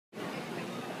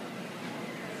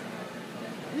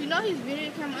You know he's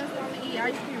video camera us while we eat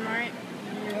ice cream, right?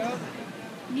 Yeah.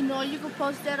 You know you can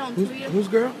post that on Twitter. Whose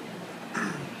girl?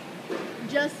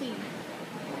 Jussie.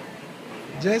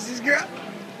 Jesse's girl?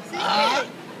 See,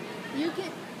 you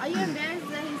can. Are you embarrassed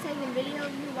that he's taking video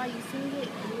of you while you sing it?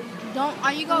 Don't.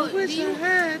 Are you going? I wish Do you? I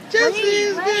had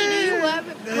Jesse's girl. Do you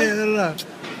ever?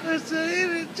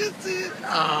 Jesse.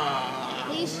 Oh,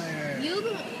 man.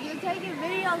 You're taking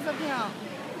videos of him.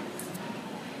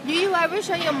 Do you ever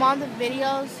show your mom the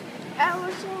videos? I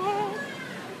wish I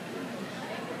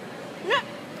had.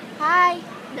 Hi.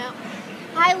 No.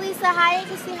 Hi, Lisa. Hi,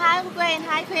 Agassi. Hi, Grant.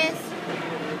 Hi, Chris.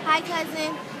 Hi,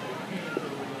 cousin.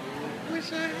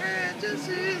 Wish I had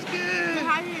Jesse's girl.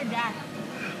 Hi to your dad.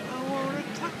 I want to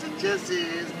talk to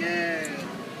Jesse's girl.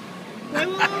 Wait.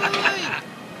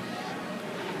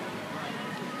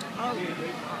 Oh.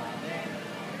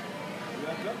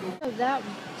 What's that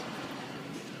one?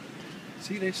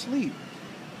 See, they sleep.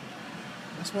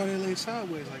 That's why they lay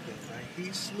sideways like that. Like,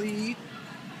 he sleep.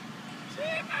 See,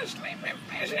 I'm sleeping,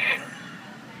 bitch.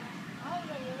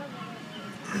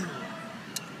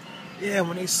 Yeah,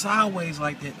 when they sideways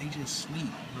like that, they just sleep. You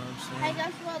know what I'm saying? Hey,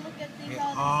 that's what. Look at these. They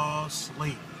all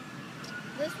sleep.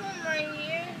 This one right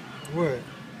here, What?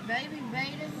 Baby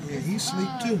Beta. Yeah, he sleep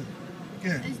too.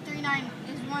 Yeah. It's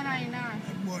It's $1.99.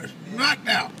 That boy's knocked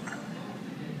out.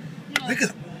 Wake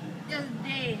up. Just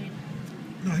dead.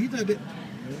 No, he's not dead.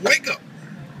 Wake up.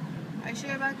 Are you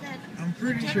sure about that? I'm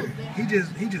pretty sure. He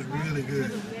just really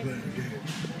good.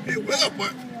 Hey, wake up, boy.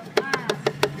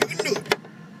 You can do it.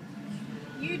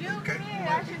 You do? Okay. Come here.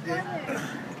 That's your brother.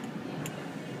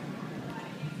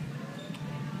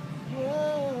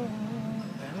 Whoa.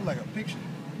 That look like a picture.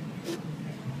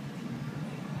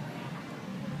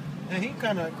 And he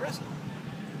kind of aggressive.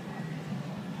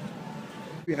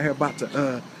 We out here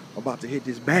about to hit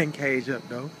this batting cage up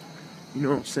though. You know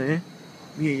what I'm saying?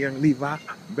 Me and young Levi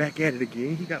back at it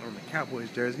again. He got on the Cowboys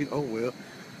jersey. Oh well.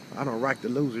 I don't rock the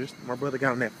losers. My brother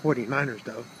got on that 49ers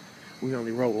though. We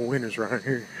only roll with winners around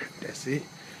here. That's it.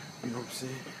 You know what I'm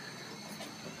saying?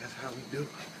 That's how we do.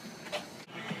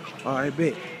 Alright,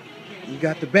 bet. You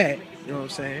got the bat, you know what I'm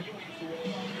saying?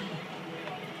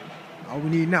 All we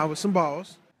need now is some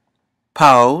balls.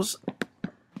 Pause.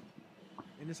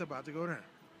 And it's about to go down.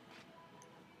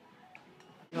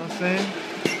 You know what I'm saying?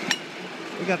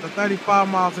 We got the 35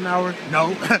 miles an hour.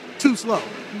 No, too slow.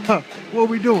 Huh. What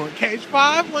we doing? Cage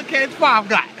 5? What cage 5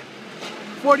 got?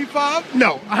 45?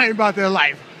 No, I ain't about that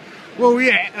life. Where we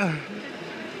at?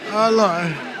 Oh,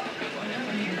 Lord.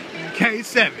 Cage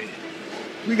 7.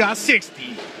 We got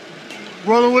 60.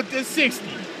 Rolling with this 60.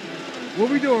 What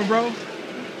we doing, bro?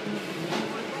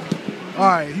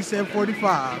 Alright, he said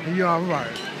 45. And you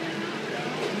alright.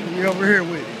 We over here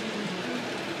with it.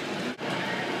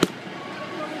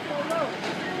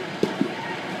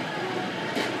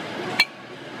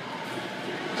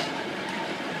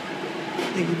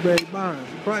 I think he's Barry Bonds.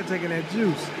 He's probably taking that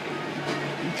juice.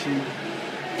 He cheap.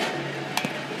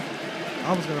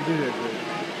 I was gonna do that, but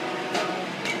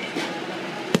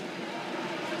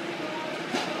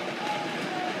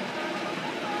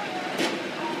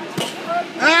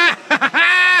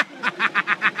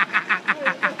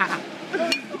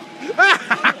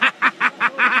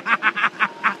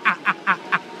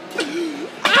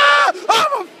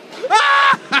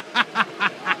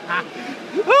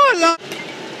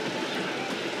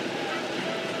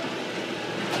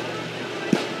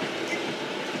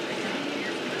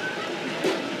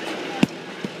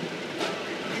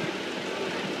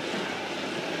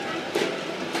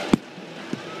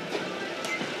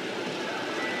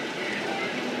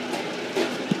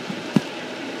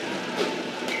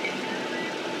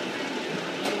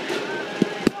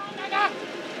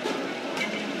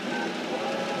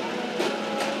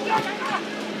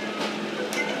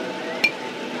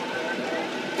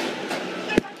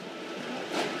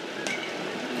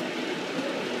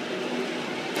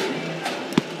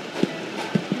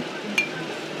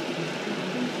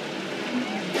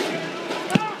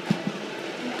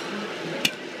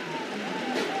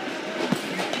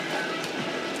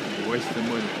wasting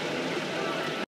money.